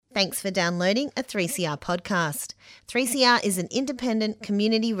Thanks for downloading a 3CR podcast. 3CR is an independent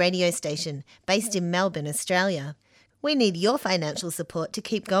community radio station based in Melbourne, Australia. We need your financial support to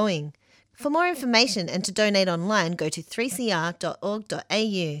keep going. For more information and to donate online, go to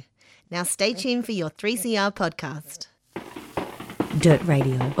 3cr.org.au. Now stay tuned for your 3CR podcast. Dirt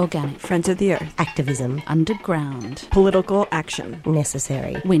Radio. Organic. Friends of the Earth. Activism. Underground. Political action.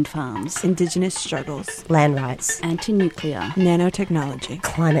 Necessary. Wind farms. Indigenous struggles. Land rights. Anti-nuclear. Nanotechnology.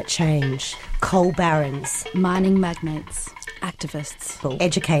 Climate change. Coal barons. Mining magnates. Activists.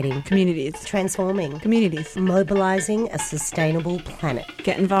 Educating. Communities. Transforming. Communities. Mobilising a sustainable planet.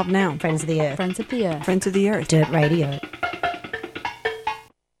 Get involved now. Friends of the Earth. Friends of the Earth. Friends of the Earth. Dirt Radio.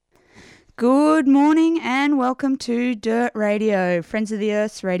 Good morning and welcome to Dirt Radio, Friends of the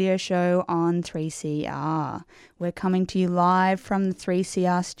Earth's radio show on 3CR. We're coming to you live from the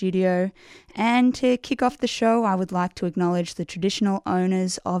 3CR studio, and to kick off the show I would like to acknowledge the traditional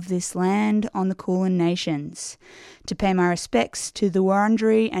owners of this land on the Kulin Nations, to pay my respects to the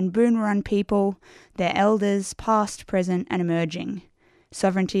Wurundjeri and Boonwurrung people, their elders past, present and emerging.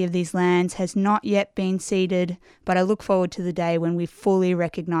 Sovereignty of these lands has not yet been ceded, but I look forward to the day when we fully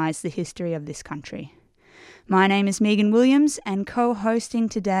recognise the history of this country. My name is Megan Williams, and co-hosting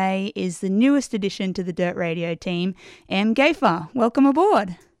today is the newest addition to the Dirt Radio team, Em Gaffer. Welcome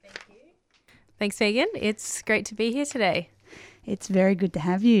aboard. Thank you. Thanks, Megan. It's great to be here today. It's very good to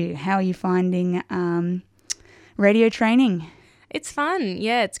have you. How are you finding radio training? It's fun.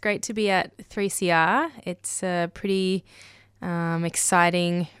 Yeah, it's great to be at 3CR. It's a pretty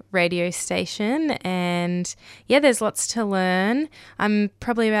exciting radio station, and yeah, there's lots to learn. I'm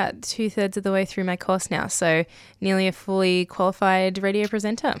probably about 2/3 of the way through my course now, so nearly a fully qualified radio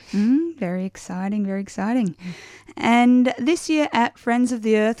presenter. Very exciting, very exciting. And this year at Friends of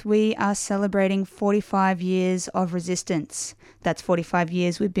the Earth, we are celebrating 45 years of resistance. That's 45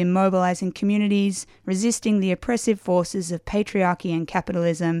 years we've been mobilising communities, resisting the oppressive forces of patriarchy and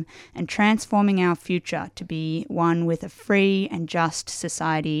capitalism, and transforming our future to be one with a free and just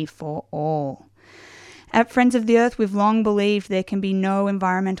society for all. At Friends of the Earth, we've long believed there can be no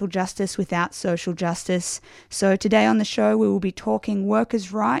environmental justice without social justice. So today on the show, we will be talking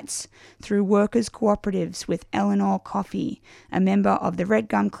workers' rights through workers' cooperatives with Eleanor Coffey, a member of the Red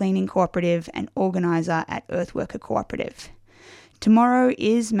Gum Cleaning Cooperative and organiser at Earthworker Cooperative. Tomorrow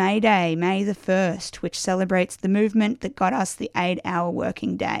is May Day, May the 1st, which celebrates the movement that got us the 8-hour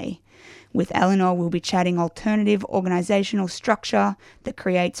working day. With Eleanor, we'll be chatting alternative organisational structure that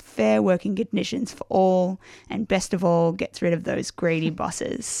creates fair working conditions for all, and best of all, gets rid of those greedy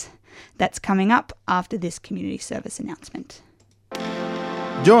bosses. That's coming up after this community service announcement.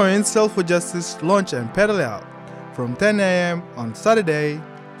 Join Self for Justice Launch and Pedal Out from 10 a.m. on Saturday,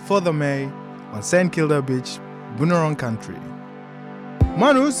 4th of May, on St Kilda Beach, Boonwurrung Country.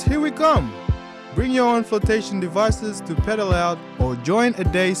 Manus, here we come! Bring your own flotation devices to pedal out or join a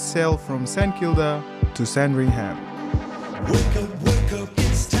day's sail from St Kilda to Sandringham. Wake up,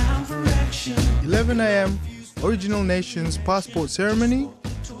 it's time for action. 11 a.m. Original Nations Passport Ceremony,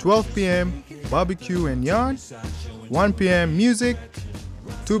 12 p.m. Barbecue and Yarn, 1 p.m. Music,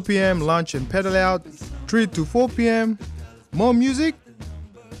 2 p.m. Lunch and Pedal Out, 3 to 4 p.m. More music.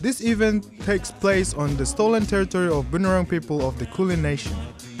 This event takes place on the stolen territory of Boonwurrung people of the Kulin Nation.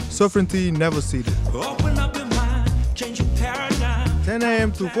 Sovereignty never ceded. Open up your mind, change your paradigm. 10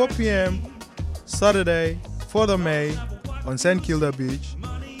 a.m. to 4 p.m. Saturday, 4th of May on St Kilda Beach.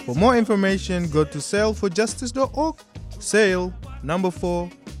 For more information, go to sailforjustice.org. Sail, number 4,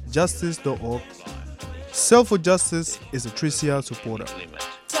 justice.org. Sail for Justice is a 3CR supporter.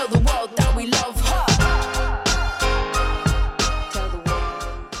 Tell the world that we love her.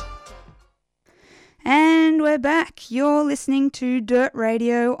 And we're back. You're listening to Dirt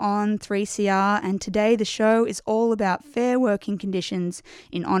Radio on 3CR, and today the show is all about fair working conditions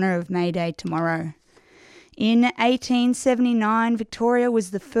in honour of May Day tomorrow. In 1879, Victoria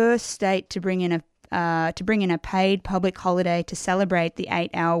was the first state to bring in a paid public holiday to celebrate the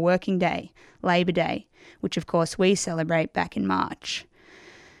 8-hour working day, Labor Day, which of course we celebrate back in March.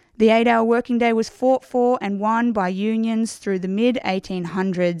 The 8-hour working day was fought for and won by unions through the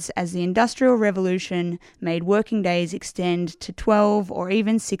mid-1800s as the Industrial Revolution made working days extend to 12 or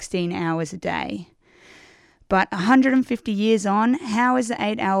even 16 hours a day. But 150 years on, how is the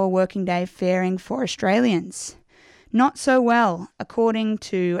 8-hour working day faring for Australians? Not so well, according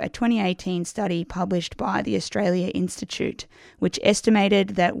to a 2018 study published by the Australia Institute, which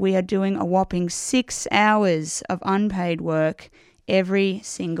estimated that we are doing a whopping 6 hours of unpaid work every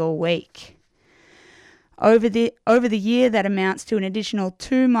single week. Over the year, that amounts to an additional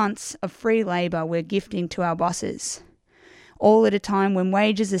 2 months of free labour we're gifting to our bosses. all at a time when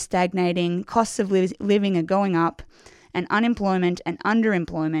wages are stagnating, costs of living are going up, and unemployment and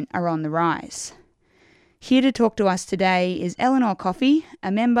underemployment are on the rise. Here to talk to us today is Eleanor Coffey,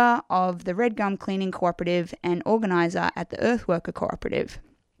 a member of the Red Gum Cleaning Cooperative and organiser at the Earthworker Cooperative.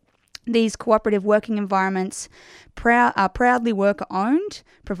 These cooperative working environments are proudly worker-owned,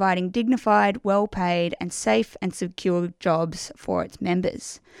 providing dignified, well-paid and safe and secure jobs for its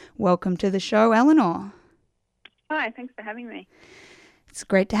members. Welcome to the show, Eleanor. Hi, thanks for having me. It's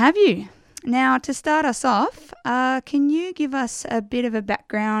great to have you. Now, to start us off, can you give us a bit of a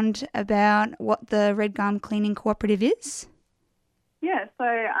background about what the Red Gum Cleaning Cooperative is? Yeah,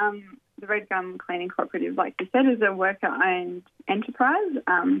 so the Red Gum Cleaning Cooperative, like you said, is a worker-owned enterprise.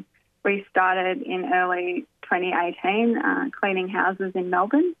 We started in early 2018 cleaning houses in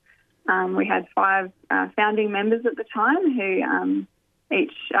Melbourne. We had 5 founding members at the time who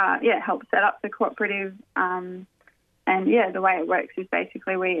each helped set up the cooperative. The way it works is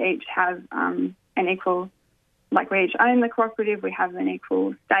basically we each have an equal, like we each own the cooperative, we have an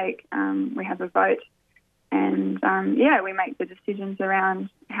equal stake, we have a vote, and we make the decisions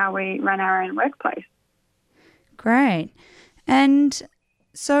around how we run our own workplace. Great. And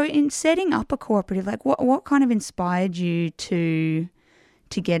so in setting up a cooperative, like what kind of inspired you to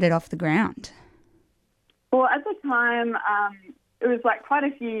get it off the ground? Well, at the time, it was like quite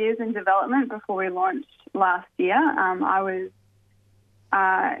a few years in development before we launched last year. I was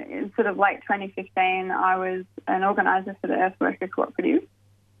in sort of late 2015, I was an organiser for the Earthworker Cooperative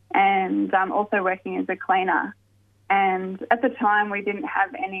and also working as a cleaner. And at the time, we didn't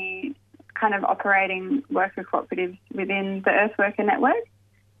have any kind of operating worker cooperatives within the Earthworker network.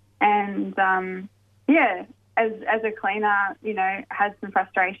 And, as a cleaner, had some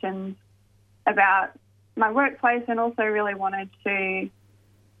frustrations about my workplace and also really wanted to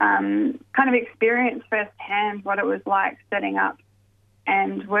kind of experience firsthand what it was like setting up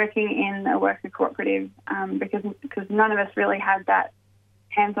and working in a worker cooperative because none of us really had that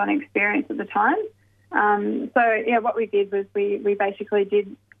hands-on experience at the time. What we did was we basically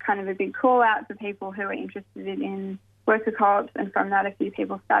did kind of a big call out for people who were interested in worker co-ops, and from that a few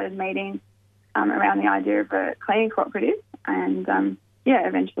people started meeting around the idea of a cleaning cooperative, and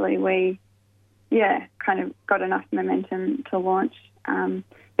eventually we kind of got enough momentum to launch.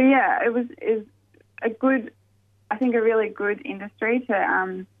 It was a really good industry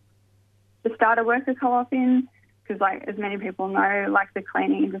to start a worker co-op in, because like as many people know, like the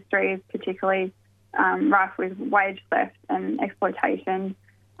cleaning industry is particularly rife with wage theft and exploitation.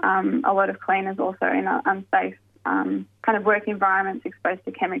 A lot of cleaners also in unsafe kind of work environments, exposed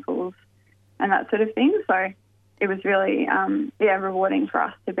to chemicals and that sort of thing. So it was really rewarding for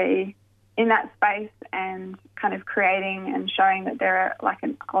us to be in that space and kind of creating and showing that there are like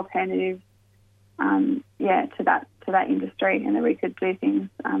an alternative to that industry, and that we could do things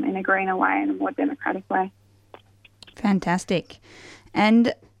in a greener way and a more democratic way. Fantastic.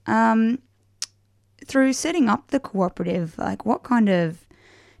 And through setting up the cooperative, like what kind of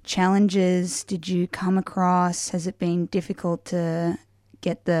challenges did you come across? Has it been difficult to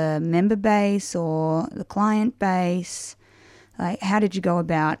get the member base or the client base? Like, how did you go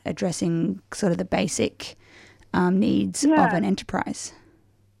about addressing sort of the basic needs of an enterprise?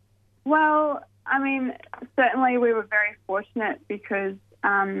 Well, I mean, certainly we were very fortunate because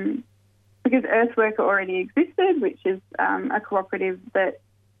Earthworker already existed, which is a cooperative that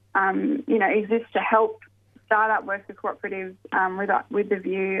exists to help start-up worker cooperatives with the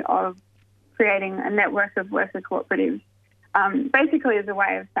view of creating a network of worker cooperatives, basically as a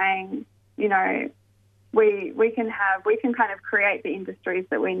way of saying, we can kind of create the industries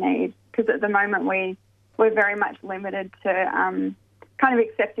that we need, because at the moment we're very much limited to kind of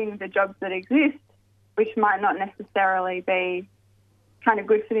accepting the jobs that exist, which might not necessarily be kind of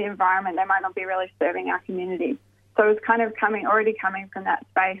good for the environment. They might not be really serving our community. So it was kind of already coming from that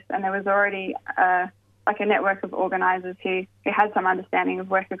space, and there was already a network of organisers who had some understanding of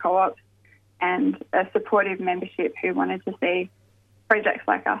worker co-ops and a supportive membership who wanted to see projects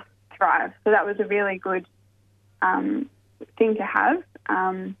like us thrive. So that was a really good thing to have.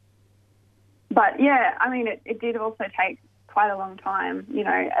 It did also take quite a long time.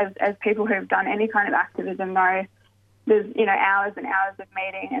 As people who've done any kind of activism know, there's hours and hours of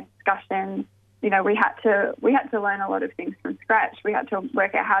meeting and discussions. We had to learn a lot of things from scratch. We had to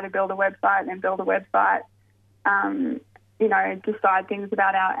work out how to build a website and build a website. Decide things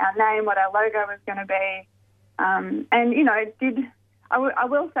about our name, what our logo was going to be. I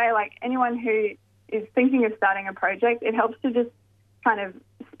will say, like, anyone who is thinking of starting a project, it helps to just kind of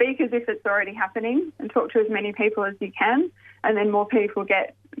speak as if it's already happening and talk to as many people as you can, and then more people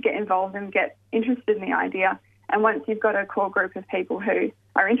get involved and get interested in the idea. And once you've got a core group of people who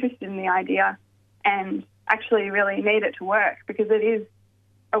are interested in the idea and actually really need it to work, because it is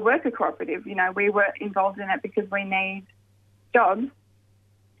a worker cooperative. You know, we were involved in it because we need jobs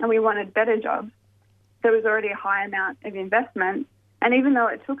and we wanted better jobs. There was already a high amount of investment. And even though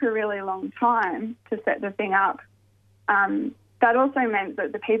it took a really long time to set the thing up, that also meant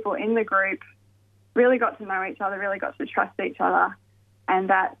that the people in the group really got to know each other, really got to trust each other, and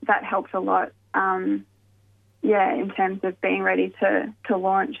that helped a lot, in terms of being ready to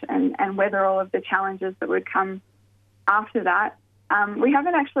launch and weather all of the challenges that would come after that. We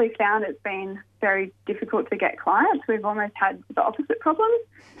haven't actually found it's been very difficult to get clients. We've almost had the opposite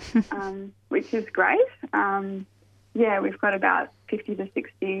problems, which is great. We've got about 50 to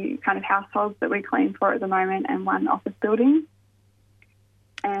 60 kind of households that we clean for at the moment and one office building.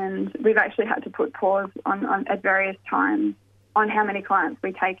 And we've actually had to put pause on at various times on how many clients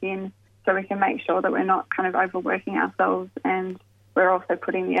we take in so we can make sure that we're not kind of overworking ourselves, and we're also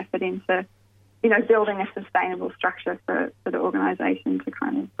putting the effort into, you know, building a sustainable structure for the organisation to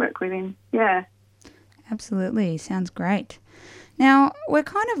kind of work within. Yeah. Absolutely. Sounds great. Now, we're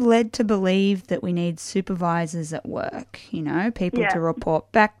kind of led to believe that we need supervisors at work, you know, people to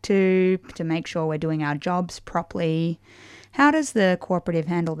report back to make sure we're doing our jobs properly. How does the cooperative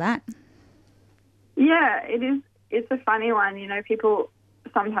handle that? Yeah, it is. It's a funny one. You know, people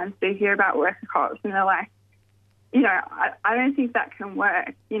sometimes do hear about worker co-ops and they're like, you know, I don't think that can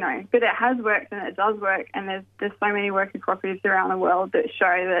work, you know, but it has worked and it does work. And there's so many worker cooperatives around the world that show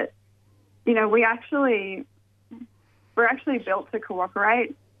that, you know, we're actually built to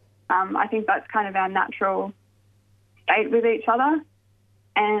cooperate. I think that's kind of our natural state with each other.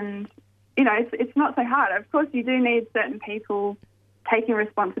 And, you know, it's not so hard. Of course, you do need certain people taking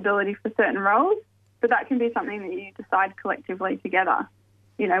responsibility for certain roles, but that can be something that you decide collectively together.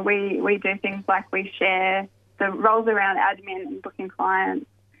 You know, we do things like we share the roles around admin and booking clients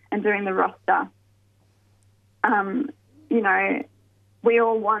and doing the roster. You know, we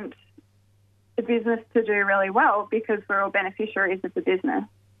all want the business to do really well because we're all beneficiaries of the business.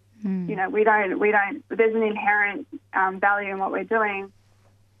 You know, we don't, there's an inherent value in what we're doing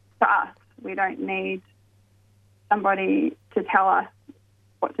for us. We don't need somebody to tell us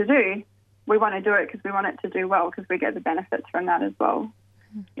what to do. We want to do it because we want it to do well, because we get the benefits from that as well.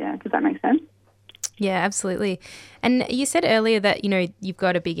 Yeah, does that make sense? Yeah, absolutely. And you said earlier that, you know, you've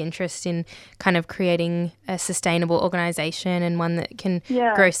got a big interest in kind of creating a sustainable organisation and one that can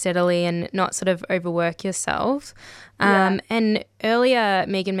grow steadily and not sort of overwork yourself. And earlier,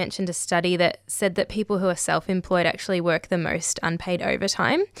 Megan mentioned a study that said that people who are self-employed actually work the most unpaid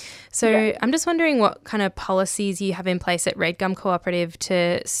overtime. So I'm just wondering what kind of policies you have in place at Red Gum Cooperative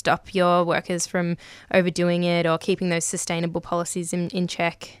to stop your workers from overdoing it or keeping those sustainable policies in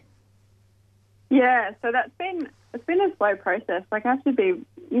check. Yeah, so it's been a slow process. Like, I have to be,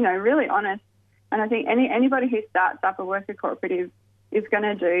 you know, really honest. And I think anybody who starts up a worker cooperative is going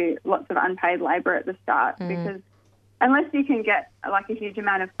to do lots of unpaid labour at the start, because unless you can get like a huge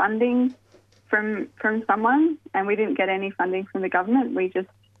amount of funding from someone, and we didn't get any funding from the government, we just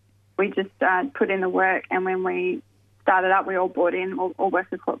put in the work, and when we started up, we all bought in. All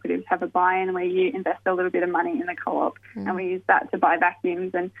worker cooperatives have a buy-in, and we invest a little bit of money in the co-op, and we use that to buy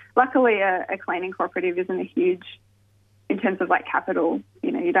vacuums. And luckily, a cleaning cooperative isn't a huge, in terms of like capital.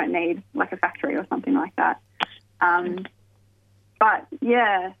 You know, you don't need like a factory or something like that. But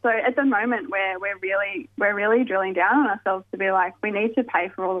yeah, so at the moment, we're really drilling down on ourselves to be like, we need to pay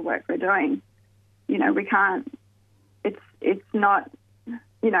for all the work we're doing. You know, we can't. It's not.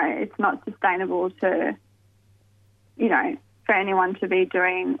 You know, it's not sustainable to, you know, for anyone to be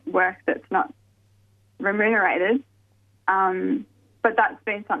doing work that's not remunerated. But that's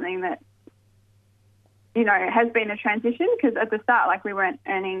been something that, you know, has been a transition, because at the start, like, we weren't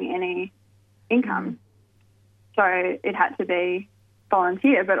earning any income. So it had to be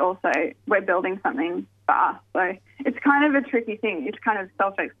volunteer, but also we're building something for us. So it's kind of a tricky thing. It's kind of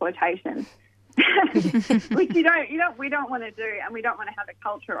self-exploitation, which we don't want to do, and we don't want to have a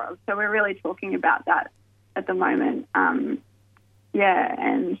culture of. So we're really talking about that at the moment. And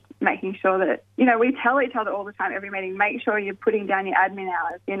making sure that, you know, we tell each other all the time, every meeting, make sure you're putting down your admin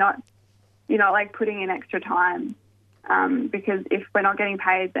hours. You're not like putting in extra time, because if we're not getting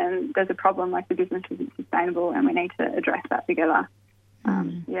paid, then there's a problem, like the business isn't sustainable, and we need to address that together.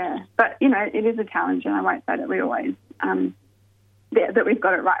 But, you know, it is a challenge, and I won't say that we always, that we've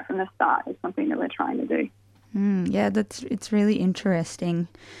got it right from the start. It's something that we're trying to do. It's really interesting.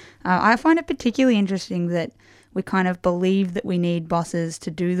 I find it particularly interesting that we kind of believe that we need bosses to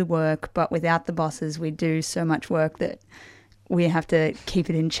do the work, but without the bosses, we do so much work that we have to keep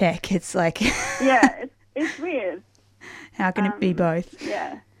it in check. It's like... It's weird. How can it be both?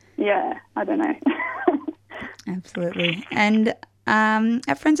 Yeah, I don't know. Absolutely. And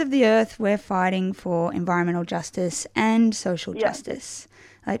at Friends of the Earth, we're fighting for environmental justice and social justice.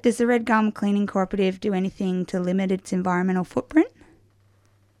 Like, does the Red Gum Cleaning Cooperative do anything to limit its environmental footprint?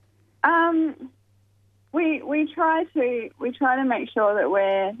 We try to make sure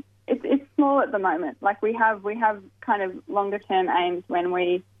that it's small at the moment. Like we have kind of longer term aims when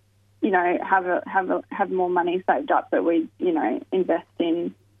we, have more money saved up that we, invest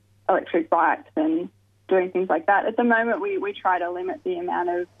in electric bikes and doing things like that. At the moment, we try to limit the amount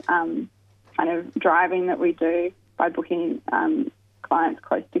of kind of driving that we do by booking clients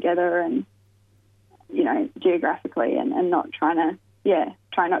close together and, geographically and not try not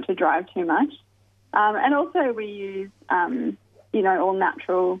to drive too much. And also we use, all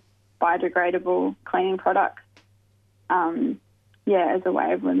natural biodegradable cleaning products, as a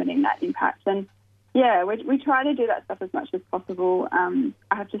way of limiting that impact. And, we try to do that stuff as much as possible. I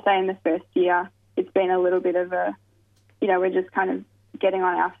have to say in the first year, it's been a little bit of a, we're just kind of getting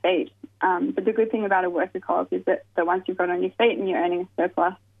on our feet. But the good thing about a worker co-op is that once you've got on your feet and you're earning a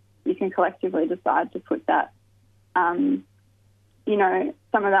surplus, you can collectively decide to put that, some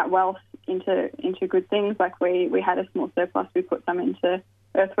of that wealth into good things. Like we had a small surplus, we put some into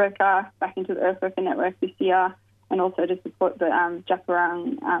Earthworker, back into the Earthworker network this year, and also to support the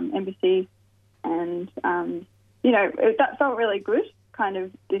Djapurung embassy. And, that felt really good, kind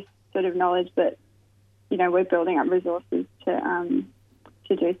of this sort of knowledge that, we're building up resources to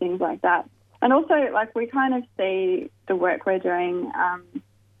do things like that. And also, like, we kind of see the work we're doing, kind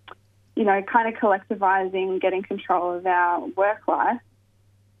of collectivising, getting control of our work life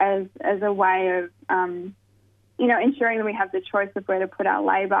as a way of, ensuring that we have the choice of where to put our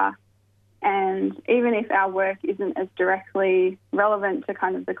labour. And even if our work isn't as directly relevant to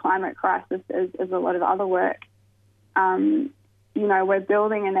kind of the climate crisis as a lot of other work, we're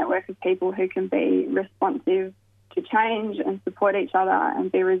building a network of people who can be responsive to change and support each other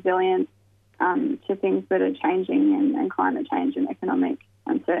and be resilient to things that are changing and climate change and economic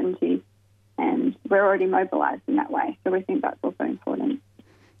uncertainty. And we're already mobilised in that way. So we think that's also important.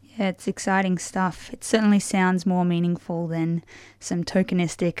 Yeah, it's exciting stuff. It certainly sounds more meaningful than some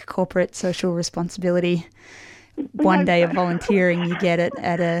tokenistic corporate social responsibility. One day of volunteering, you get it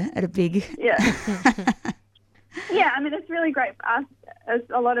at a big... Yeah. Yeah, I mean, it's really great for us, as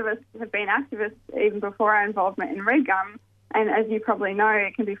a lot of us have been activists even before our involvement in Red Gum. And as you probably know,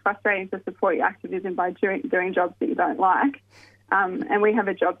 it can be frustrating to support your activism by doing jobs that you don't like. And we have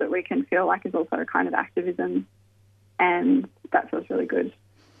a job that we can feel like is also a kind of activism, and that feels really good.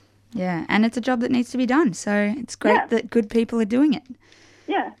 Yeah, and it's a job that needs to be done, so it's great that good people are doing it.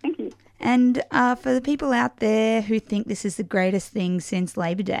 Yeah, thank you. And for the people out there who think this is the greatest thing since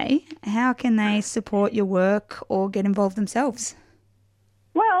Labor Day, how can they support your work or get involved themselves?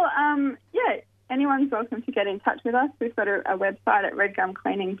 Well, anyone's welcome to get in touch with us. We've got a website at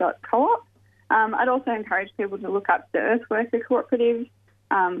redgumcleaning.coop. I'd also encourage people to look up the Earthworker Cooperative,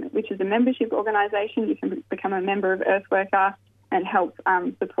 which is a membership organisation. You can become a member of Earthworker and help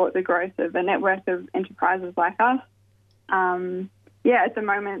support the growth of a network of enterprises like us. At the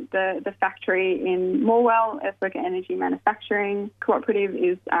moment, the factory in Morwell, Earthworker Energy Manufacturing Cooperative,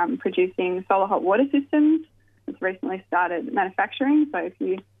 is producing solar hot water systems. It's recently started manufacturing, so if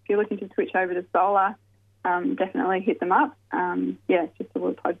you're looking to switch over to solar, definitely hit them up. It's just a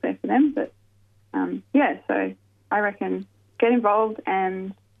little plug there for them. But, so I reckon get involved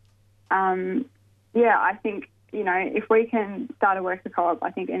and, I think, if we can start a worker co-op,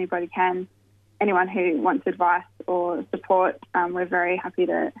 I think anybody can. Anyone who wants advice or support, we're very happy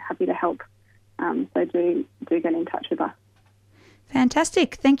to help. So do get in touch with us.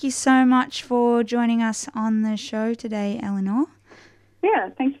 Fantastic. Thank you so much for joining us on the show today, Eleanor. Yeah,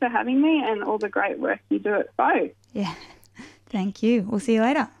 thanks for having me and all the great work you do at FO. Yeah, thank you. We'll see you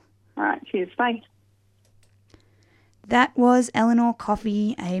later. All right, cheers. Bye. That was Eleanor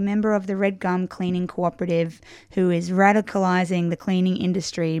Coffey, a member of the Red Gum Cleaning Cooperative, who is radicalising the cleaning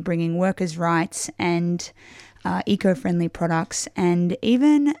industry, bringing workers' rights and eco-friendly products and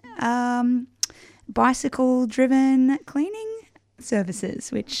even bicycle-driven cleaning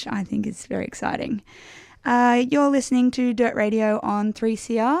services, which I think is very exciting. You're listening to Dirt Radio on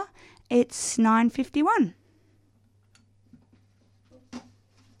 3CR. It's 9:51.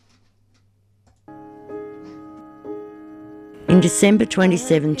 In December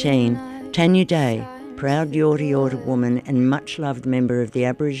 2017, Tanya Day, proud Yorta Yorta woman and much-loved member of the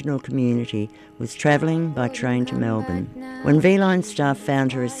Aboriginal community, was travelling by train to Melbourne. When V-Line staff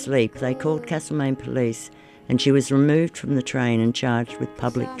found her asleep, they called Castlemaine Police and she was removed from the train and charged with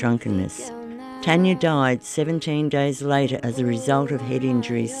public drunkenness. Tanya died 17 days later as a result of head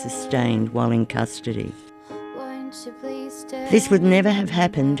injuries sustained while in custody. This would never have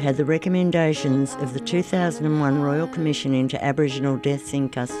happened had the recommendations of the 2001 Royal Commission into Aboriginal Deaths in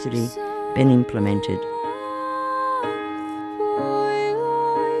Custody been implemented.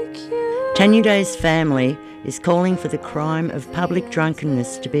 Tanya Day's family is calling for the crime of public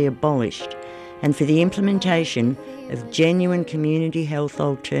drunkenness to be abolished and for the implementation of genuine community health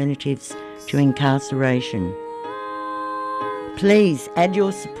alternatives to incarceration. Please add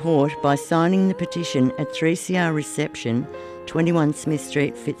your support by signing the petition at 3CR Reception, 21 Smith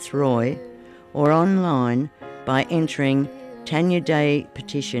Street, Fitzroy, or online by entering Tanya Day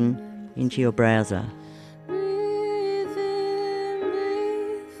Petition into your browser.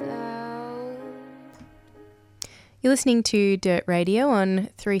 You're listening to Dirt Radio on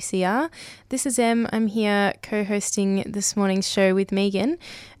 3CR. This is Em. I'm here co-hosting this morning's show with Megan,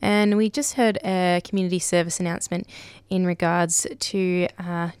 and we just heard a community service announcement in regards to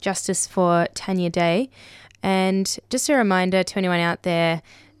justice for Tanya Day. And just a reminder to anyone out there,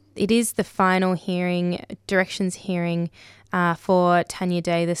 it is the final hearing, directions hearing for Tanya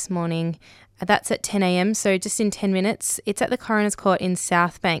Day this morning. That's at 10 a.m, so just in 10 minutes. It's at the Coroner's Court in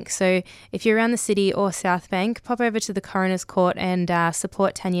South Bank. So if you're around the city or South Bank, pop over to the Coroner's Court and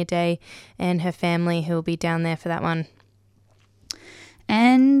support Tanya Day and her family who will be down there for that one.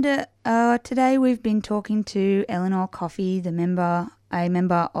 And today we've been talking to Eleanor Coffey, a member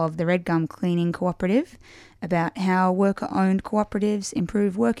of the Red Gum Cleaning Cooperative, about how worker-owned cooperatives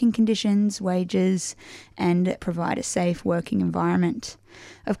improve working conditions, wages, and provide a safe working environment.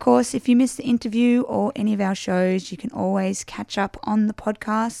 Of course, if you missed the interview or any of our shows, you can always catch up on the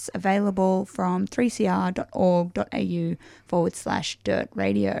podcasts available from 3cr.org.au/Dirt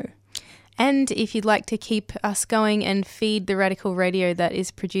Radio. And if you'd like to keep us going and feed the radical radio that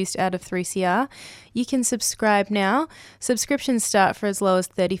is produced out of 3CR, you can subscribe now. Subscriptions start for as low as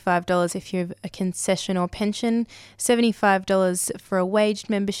 $35 if you have a concession or pension, $75 for a waged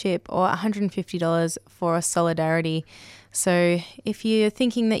membership, or $150 for a solidarity. So if you're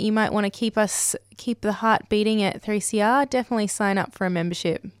thinking that you might want to keep the heart beating at 3CR, definitely sign up for a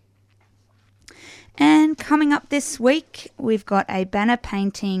membership. And coming up this week, we've got a banner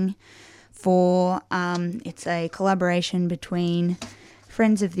painting for it's a collaboration between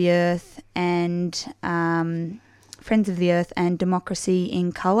Friends of the Earth and Democracy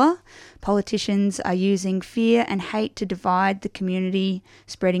in Colour. Politicians are using fear and hate to divide the community,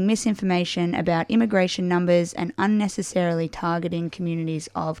 spreading misinformation about immigration numbers and unnecessarily targeting communities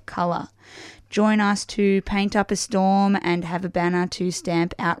of colour. Join us to paint up a storm and have a banner to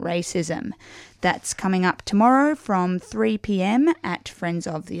stamp out racism. That's coming up tomorrow from 3 p.m. at Friends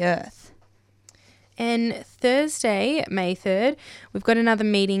of the Earth. And Thursday, May 3rd, we've got another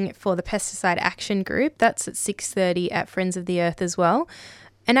meeting for the Pesticide Action Group. That's at 6:30 at Friends of the Earth as well.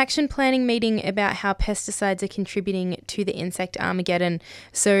 An action planning meeting about how pesticides are contributing to the insect Armageddon.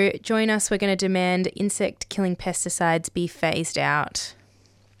 So join us. We're going to demand insect-killing pesticides be phased out.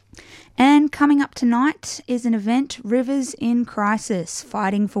 And coming up tonight is an event, Rivers in Crisis,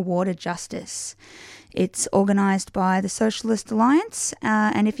 Fighting for Water Justice. It's organised by the Socialist Alliance,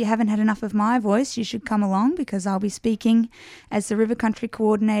 and if you haven't had enough of my voice, you should come along because I'll be speaking as the River Country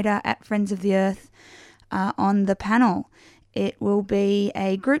Coordinator at Friends of the Earth on the panel. It will be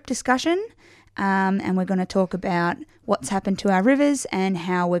a group discussion, and we're going to talk about what's happened to our rivers and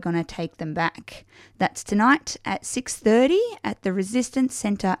how we're going to take them back. That's tonight at 6:30 at the Resistance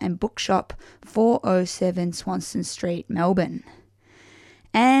Centre and Bookshop, 407 Swanston Street, Melbourne.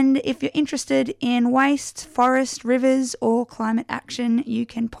 And if you're interested in waste, forest, rivers or climate action, you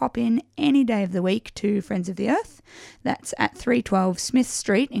can pop in any day of the week to Friends of the Earth. That's at 312 Smith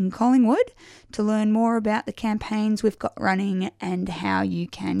Street in Collingwood to learn more about the campaigns we've got running and how you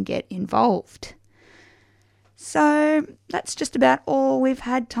can get involved. So that's just about all we've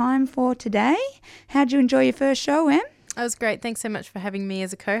had time for today. How'd you enjoy your first show, Em? That was great. Thanks so much for having me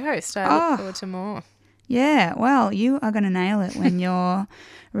as a co-host. I look forward to more. Yeah, well, you are going to nail it when you're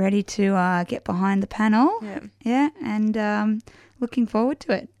ready to get behind the panel. Yeah, and looking forward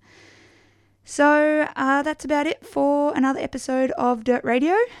to it. So that's about it for another episode of Dirt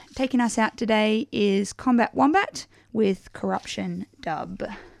Radio. Taking us out today is Combat Wombat with Corruption Dub.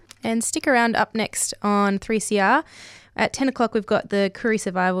 And stick around. Up next on 3CR. At 10 o'clock, we've got the Koori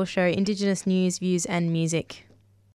Survival Show, Indigenous News, Views and Music.